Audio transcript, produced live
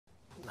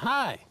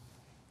Hi,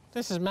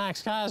 this is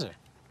Max Kaiser.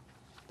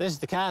 This is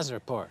the Kaiser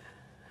Report.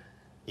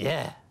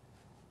 Yeah,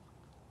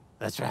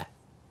 that's right.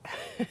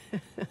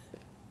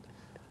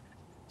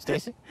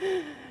 Stacey?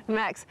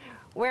 Max,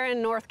 we're in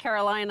North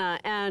Carolina,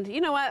 and you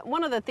know what?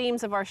 One of the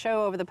themes of our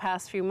show over the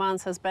past few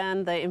months has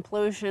been the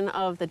implosion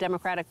of the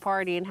Democratic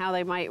Party and how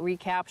they might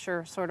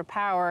recapture sort of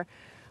power.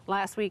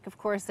 Last week, of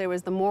course, there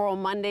was the Moral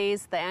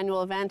Mondays. The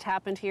annual event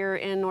happened here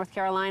in North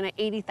Carolina.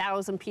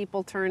 80,000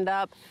 people turned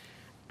up,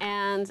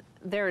 and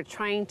they're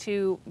trying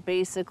to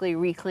basically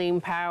reclaim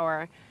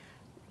power.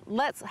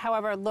 Let's,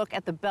 however, look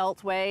at the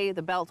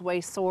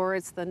Beltway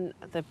swords,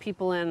 the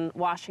people in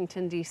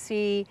Washington,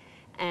 D.C.,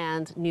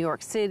 and New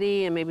York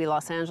City, and maybe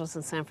Los Angeles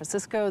and San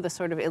Francisco, the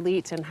sort of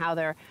elite, and how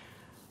they're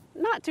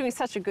not doing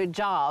such a good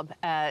job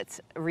at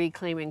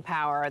reclaiming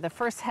power. The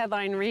first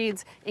headline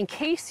reads, "In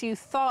case you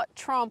thought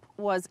Trump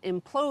was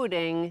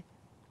imploding, ...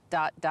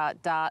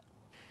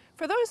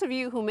 For those of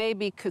you who may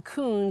be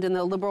cocooned in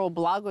the liberal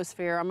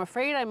blogosphere, I'm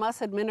afraid I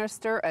must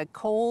administer a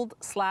cold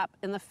slap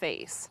in the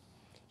face.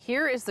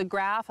 Here is the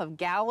graph of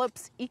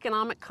Gallup's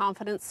Economic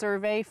Confidence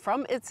Survey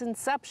from its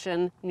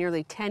inception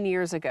nearly 10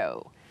 years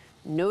ago.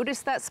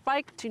 Notice that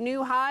spike to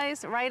new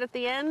highs right at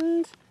the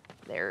end?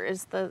 There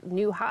is the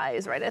new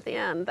highs right at the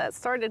end. That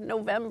started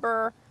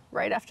November,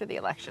 right after the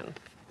election."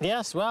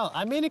 Yes, well,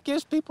 I mean, it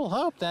gives people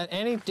hope that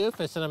any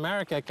doofus in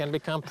America can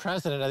become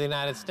president of the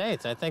United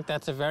States. I think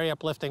that's a very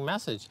uplifting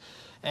message,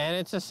 and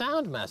it's a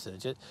sound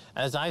message.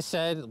 As I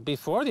said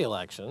before the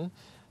election,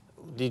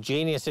 the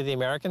genius of the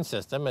American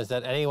system is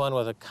that anyone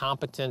with a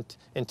competent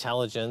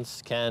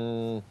intelligence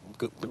can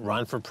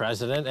run for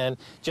president and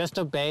just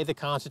obey the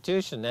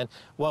Constitution. And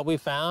what we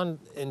found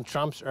in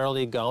Trump's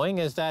early going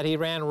is that he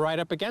ran right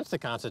up against the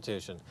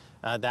Constitution.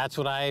 That's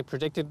what I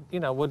predicted,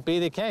 would be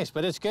the case.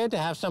 But it's good to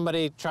have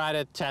somebody try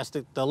to test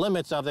the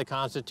limits of the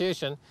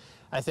Constitution.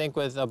 I think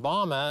with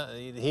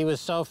Obama, he was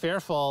so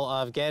fearful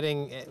of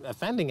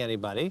offending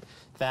anybody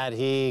that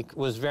he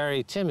was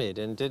very timid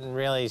and didn't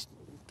really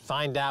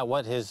find out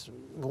what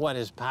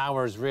his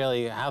powers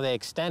really, how they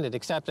extended,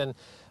 except in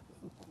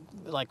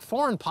like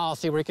foreign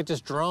policy where he could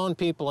just drone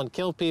people and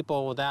kill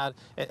people without,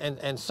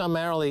 and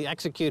summarily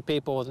execute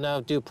people with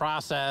no due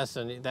process,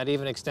 and that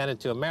even extended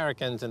to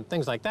Americans and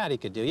things like that he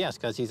could do, yes,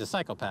 because he's a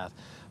psychopath.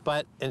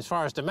 But as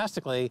far as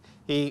domestically,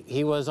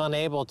 he was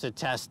unable to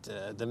test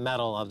the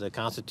mettle of the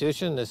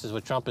Constitution. This is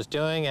what Trump is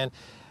doing, and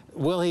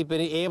will he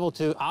be able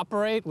to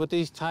operate with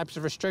these types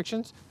of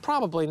restrictions?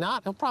 Probably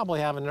not. He'll probably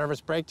have a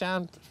nervous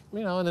breakdown,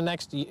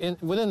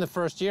 within the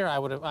first year, I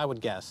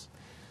would guess.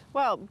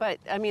 Well, but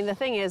I mean, the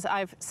thing is,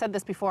 I've said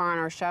this before on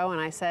our show,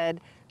 and I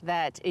said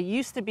that it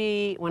used to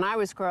be, when I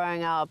was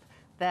growing up,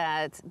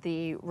 that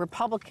the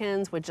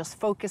Republicans would just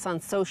focus on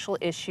social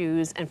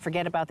issues and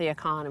forget about the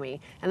economy.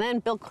 And then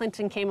Bill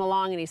Clinton came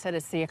along and he said,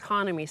 it's the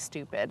economy,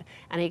 stupid.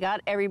 And he got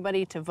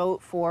everybody to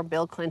vote for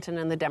Bill Clinton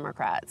and the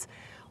Democrats.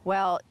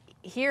 Well,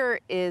 here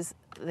is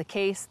the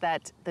case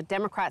that the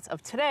Democrats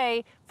of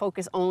today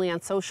focus only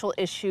on social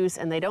issues,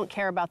 and they don't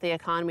care about the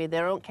economy. They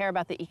don't care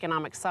about the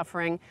economic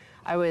suffering.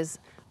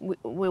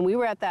 When we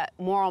were at that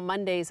Moral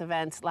Mondays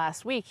event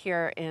last week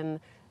here in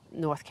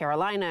North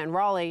Carolina in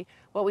Raleigh,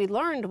 what we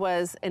learned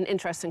was an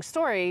interesting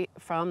story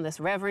from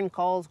this reverend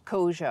called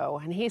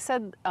Kojo. And he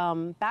said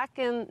back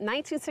in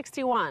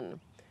 1961,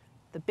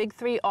 the big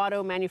three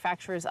auto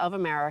manufacturers of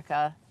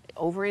America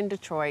over in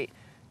Detroit,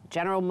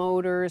 General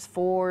Motors,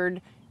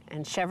 Ford,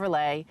 and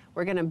Chevrolet,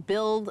 we're going to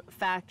build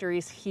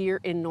factories here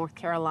in North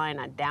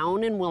Carolina,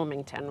 down in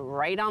Wilmington,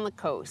 right on the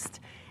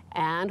coast.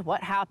 And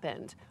what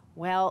happened?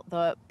 Well,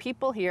 the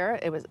people here,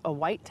 it was a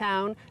white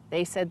town,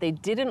 they said they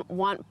didn't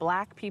want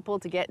black people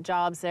to get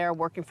jobs there,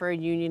 working for a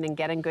union and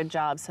getting good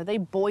jobs. So they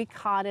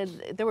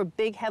boycotted. There were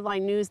big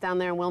headline news down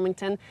there in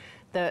Wilmington.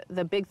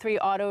 The big three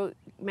auto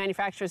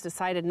manufacturers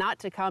decided not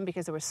to come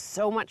because there was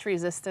so much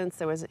resistance.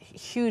 There was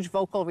huge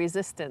vocal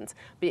resistance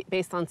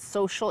based on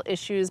social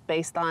issues,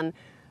 based on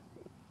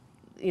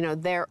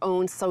their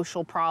own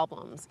social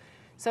problems.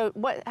 So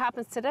what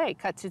happens today?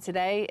 Cut to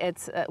today,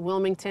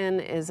 Wilmington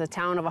is a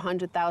town of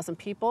 100,000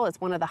 people. It's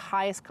one of the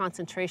highest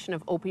concentration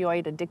of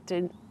opioid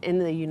addicted in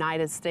the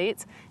United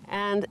States.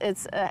 And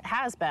it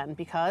has been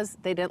because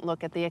they didn't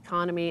look at the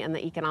economy and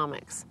the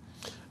economics.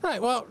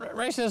 Right, well,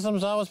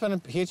 racism's always been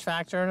a huge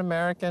factor in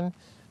American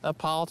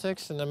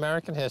politics and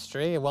American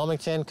history.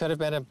 Wilmington could have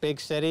been a big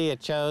city. It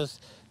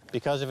chose,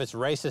 because of its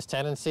racist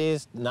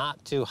tendencies,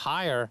 not to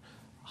hire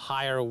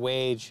higher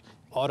wage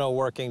auto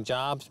working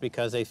jobs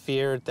because they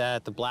feared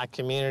that the black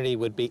community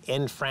would be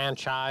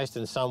enfranchised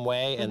in some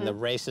way, and the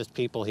racist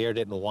people here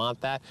didn't want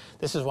that.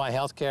 This is why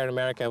healthcare in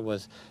America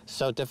was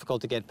so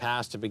difficult to get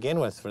passed to begin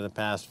with for the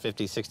past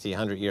 50, 60,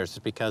 100 years. It's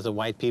because the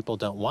white people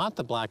don't want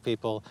the black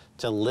people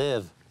to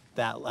live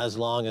that as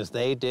long as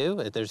they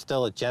do. There's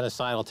still a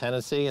genocidal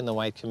tendency in the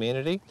white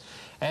community.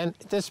 And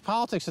this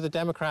politics of the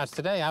Democrats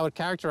today, I would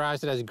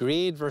characterize it as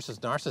greed versus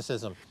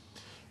narcissism.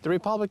 The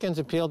Republicans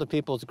appeal to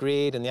people's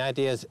greed, and the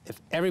idea is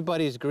if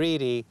everybody's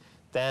greedy,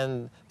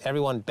 then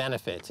everyone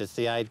benefits. It's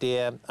the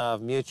idea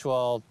of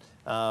mutual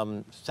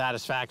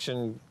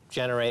satisfaction,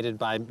 generated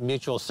by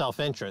mutual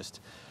self-interest.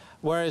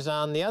 Whereas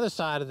on the other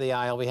side of the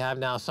aisle, we have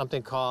now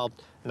something called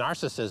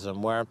narcissism,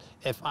 where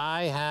if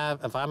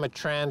I'm a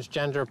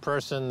transgender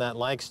person that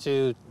likes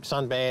to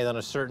sunbathe on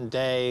a certain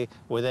day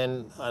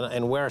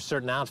and wear a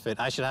certain outfit,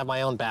 I should have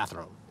my own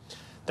bathroom.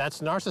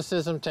 That's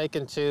narcissism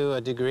taken to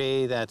a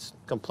degree that's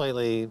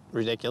completely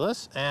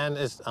ridiculous and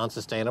is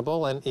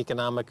unsustainable and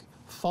economic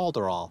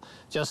falderall.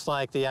 Just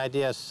like the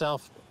idea of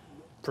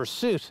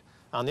self-pursuit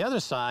on the other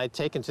side,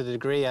 taken to the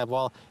degree of,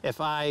 well, if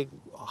I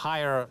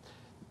hire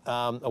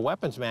a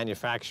weapons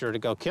manufacturer to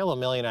go kill 1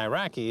 million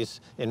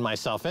Iraqis in my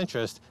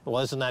self-interest,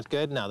 well, isn't that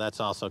good? No, that's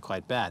also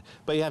quite bad.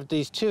 But you have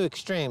these two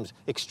extremes,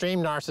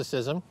 extreme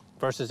narcissism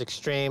versus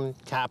extreme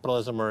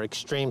capitalism or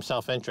extreme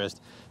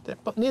self-interest.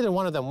 But neither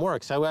one of them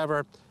works.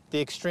 However,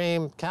 the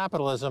extreme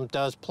capitalism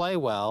does play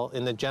well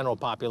in the general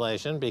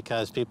population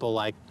because people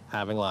like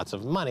having lots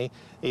of money,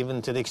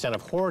 even to the extent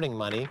of hoarding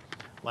money,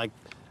 like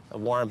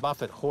Warren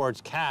Buffett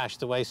hoards cash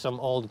the way some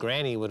old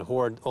granny would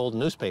hoard old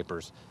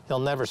newspapers. He'll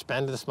never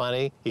spend this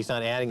money. He's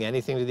not adding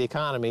anything to the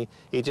economy.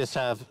 He just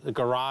has a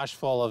garage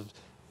full of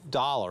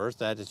dollars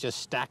that is just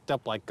stacked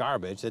up like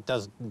garbage. It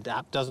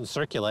doesn't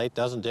circulate,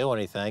 doesn't do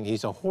anything.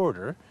 He's a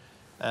hoarder,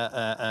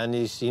 and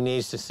he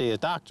needs to see a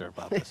doctor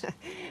about this.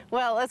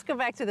 Well, let's go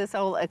back to this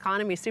whole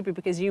economy super,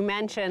 because you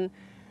mentioned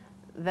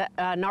the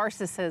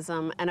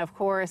narcissism, and of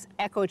course,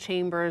 echo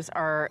chambers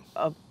are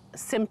a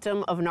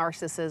symptom of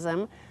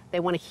narcissism. They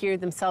want to hear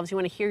themselves. You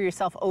want to hear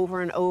yourself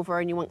over and over,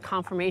 and you want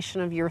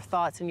confirmation of your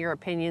thoughts and your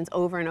opinions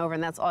over and over,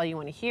 and that's all you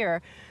want to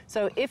hear.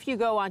 So if you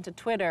go onto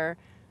Twitter,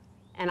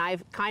 and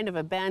I've kind of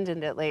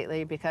abandoned it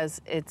lately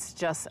because it's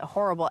just a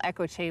horrible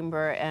echo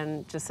chamber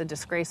and just a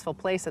disgraceful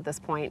place at this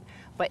point.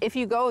 But if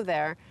you go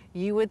there,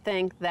 you would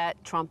think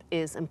that Trump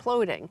is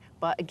imploding.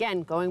 But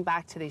again, going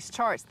back to these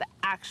charts, the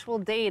actual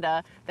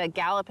data that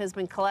Gallup has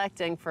been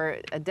collecting for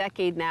a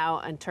decade now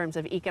in terms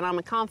of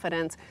economic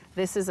confidence,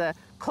 this is a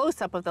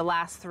close-up of the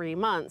last 3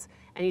 months.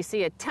 And you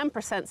see a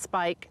 10%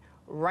 spike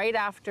right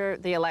after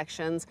the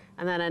elections,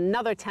 and then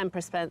another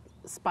 10%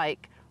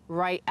 spike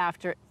right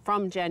after,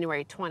 from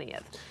January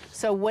 20th.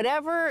 So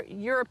whatever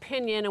your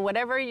opinion and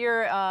whatever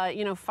your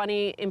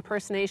funny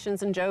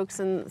impersonations and jokes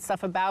and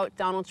stuff about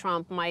Donald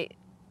Trump might,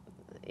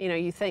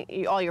 you think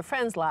all your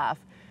friends laugh,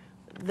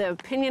 the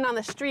opinion on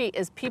the street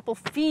is people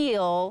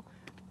feel,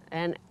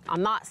 and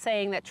I'm not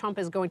saying that Trump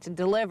is going to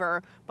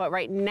deliver, but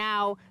right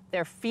now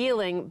they're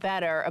feeling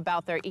better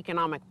about their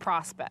economic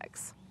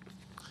prospects.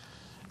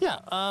 Yeah,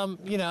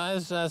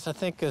 as I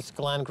think as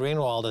Glenn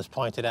Greenwald has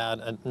pointed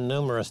out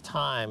numerous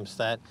times,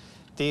 that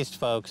these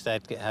folks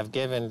that have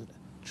given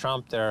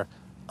Trump their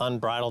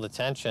unbridled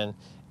attention,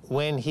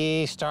 when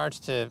he starts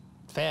to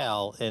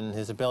fail in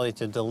his ability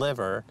to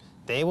deliver,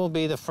 they will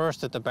be the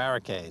first at the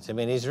barricades. I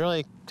mean, he's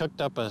really cooked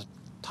up a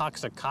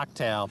toxic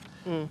cocktail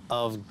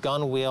of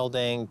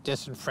gun-wielding,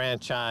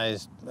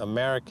 disenfranchised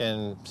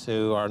Americans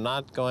who are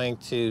not going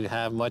to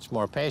have much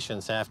more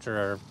patience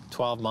after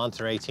 12 months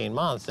or 18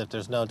 months if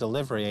there's no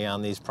delivery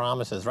on these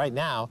promises. Right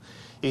now,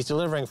 he's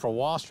delivering for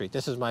Wall Street.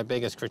 This is my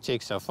biggest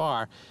critique so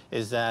far,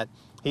 is that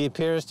he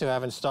appears to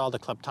have installed a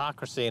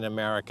kleptocracy in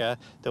America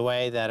the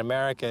way that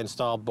America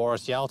installed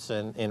Boris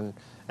Yeltsin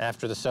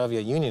after the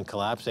Soviet Union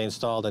collapsed. They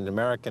installed an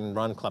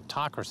American-run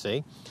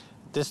kleptocracy.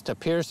 This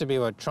appears to be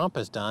what Trump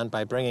has done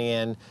by bringing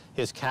in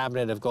his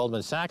cabinet of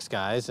Goldman Sachs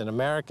guys, and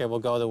America will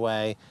go the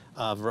way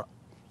of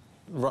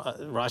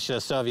Russia,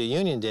 the Soviet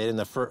Union did in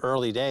the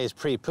early days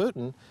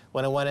pre-Putin,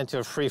 when it went into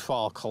a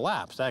free-fall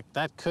collapse.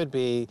 That could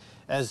be,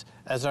 as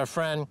our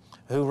friend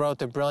who wrote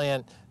the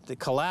brilliant The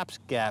Collapse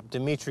Gap,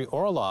 Dmitry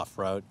Orlov,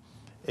 wrote,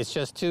 it's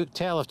just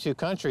tale of two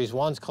countries.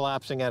 One's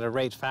collapsing at a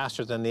rate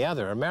faster than the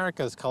other.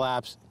 America's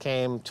collapse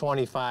came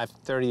 25,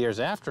 30 years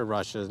after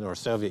Russia's or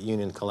Soviet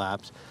Union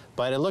collapse.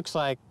 But it looks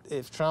like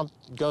if Trump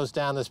goes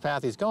down this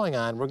path he's going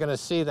on, we're going to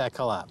see that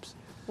collapse.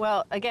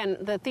 Well, again,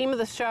 the theme of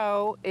the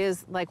show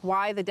is like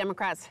why the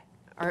Democrats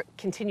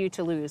continue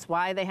to lose,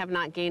 why they have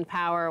not gained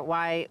power,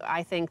 why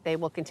I think they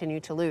will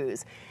continue to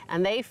lose.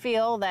 And they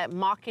feel that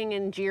mocking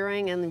and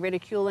jeering and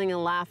ridiculing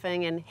and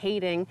laughing and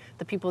hating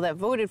the people that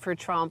voted for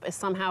Trump is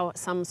somehow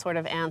some sort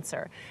of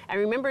answer. And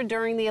remember,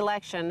 during the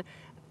election,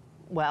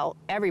 well,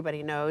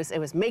 everybody knows it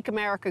was Make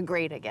America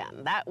Great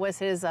Again. That was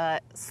his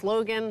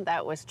slogan.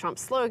 That was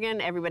Trump's slogan.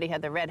 Everybody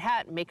had the red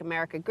hat, Make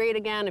America Great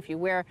Again. If you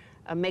wear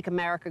a Make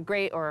America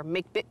Great or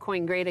Make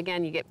Bitcoin Great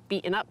Again, you get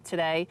beaten up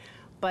today.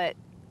 But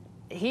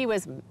he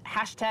was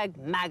hashtag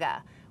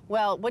MAGA.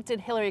 Well, what did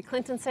Hillary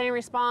Clinton say in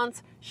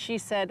response? She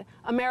said,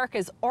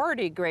 America's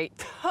already great.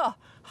 Ha,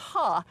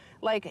 ha.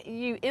 Like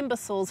you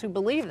imbeciles who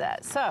believe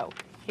that. So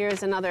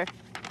here's another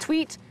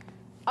tweet.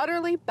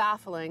 Utterly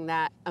baffling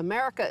that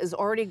America is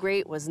already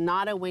great was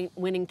not a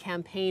winning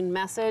campaign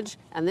message.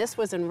 And this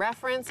was in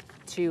reference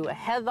to a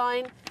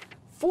headline.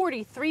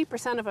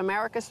 43% of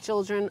America's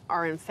children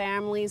are in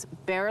families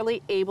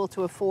barely able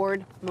to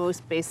afford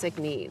most basic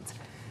needs.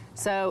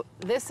 So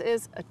this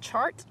is a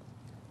chart,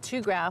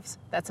 2 graphs.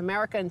 That's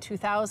America in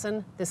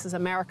 2000. This is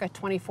America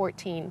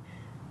 2014.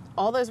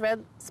 All those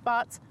red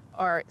spots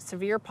are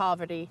severe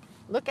poverty.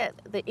 look at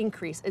the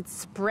increase. It's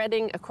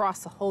spreading across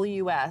the whole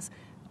U.S.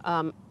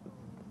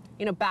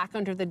 You know, back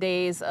under the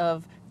days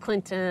of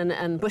Clinton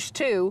and Bush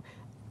too,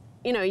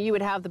 you know, you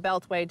would have the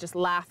Beltway just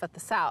laugh at the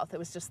South. It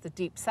was just the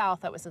Deep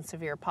South that was in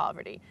severe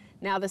poverty.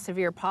 Now the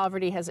severe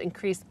poverty has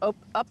increased up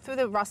through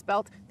the Rust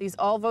Belt. These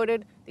all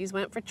voted, these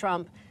went for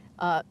Trump.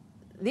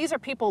 These are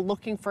people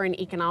looking for an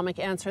economic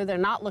answer. They're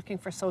not looking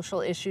for social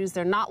issues.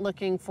 They're not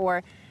looking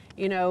for,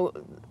 you know,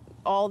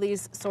 all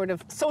these sort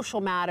of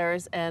social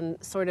matters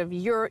and sort of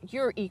you're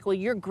equal,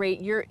 you're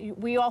great,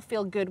 we all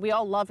feel good, we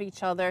all love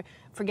each other,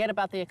 forget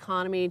about the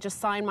economy, just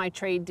sign my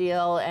trade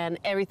deal and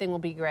everything will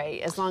be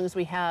great as long as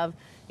we have,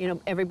 you know,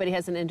 everybody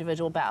has an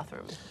individual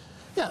bathroom.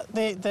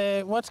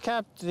 Yeah, what's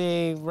kept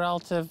the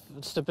relative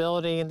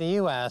stability in the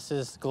U.S.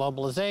 is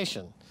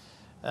globalization.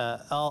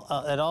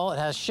 It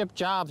has shipped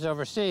jobs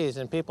overseas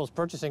and people's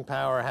purchasing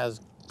power has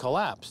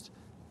collapsed,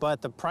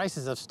 but the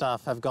prices of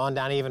stuff have gone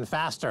down even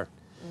faster.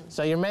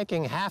 So you're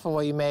making half of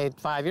what you made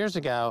 5 years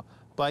ago,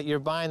 but you're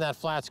buying that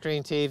flat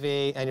screen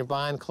TV and you're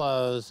buying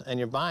clothes and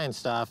you're buying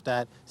stuff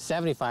that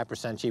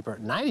 75% cheaper,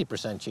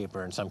 90%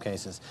 cheaper in some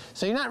cases.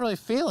 So you're not really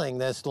feeling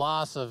this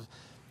loss of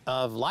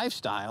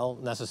lifestyle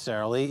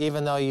necessarily,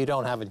 even though you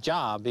don't have a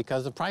job,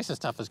 because the price of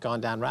stuff has gone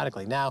down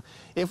radically. Now,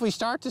 if we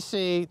start to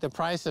see the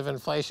price of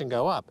inflation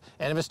go up,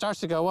 and if it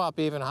starts to go up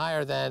even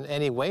higher than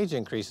any wage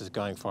increases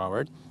going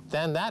forward,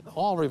 then that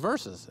all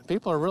reverses.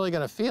 People are really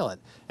going to feel it.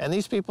 And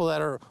these people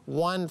that are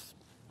one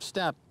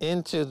step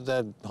into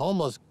the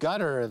homeless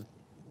gutter of,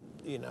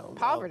 you know,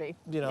 poverty,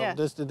 they're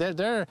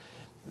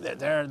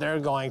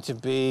going to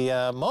be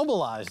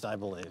mobilized, I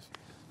believe.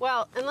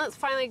 Well, and let's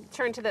finally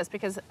turn to this,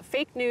 because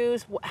fake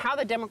news, how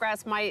the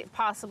Democrats might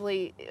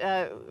possibly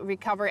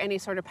recover any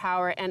sort of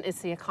power, and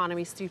it's the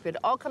economy stupid,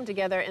 all come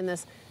together in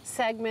this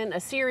segment, a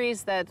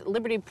series that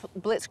Liberty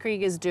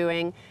Blitzkrieg is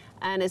doing,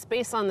 and it's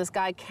based on this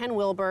guy, Ken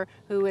Wilber,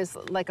 who is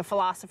like a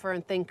philosopher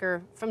and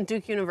thinker from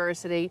Duke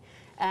University,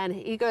 and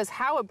he goes,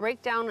 how a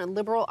breakdown in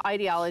liberal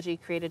ideology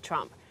created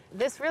Trump.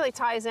 This really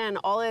ties in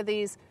all of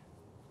these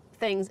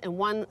things in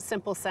one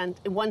simple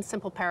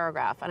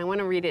paragraph, and I want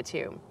to read it to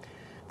you.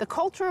 The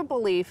cultural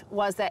belief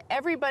was that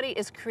everybody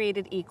is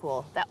created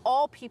equal, that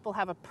all people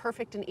have a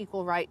perfect and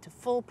equal right to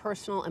full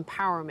personal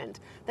empowerment,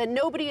 that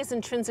nobody is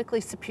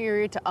intrinsically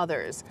superior to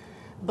others.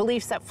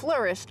 Beliefs that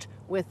flourished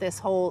with this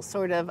whole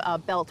sort of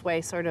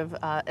Beltway sort of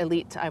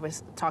elite I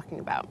was talking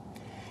about.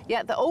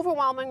 Yet the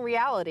overwhelming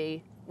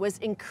reality was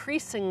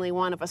increasingly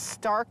one of a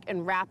stark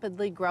and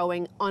rapidly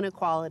growing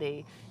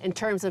inequality in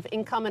terms of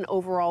income and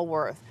overall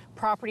worth,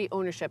 property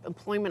ownership,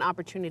 employment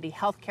opportunity,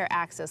 healthcare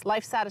access,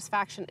 life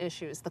satisfaction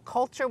issues. The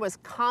culture was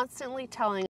constantly telling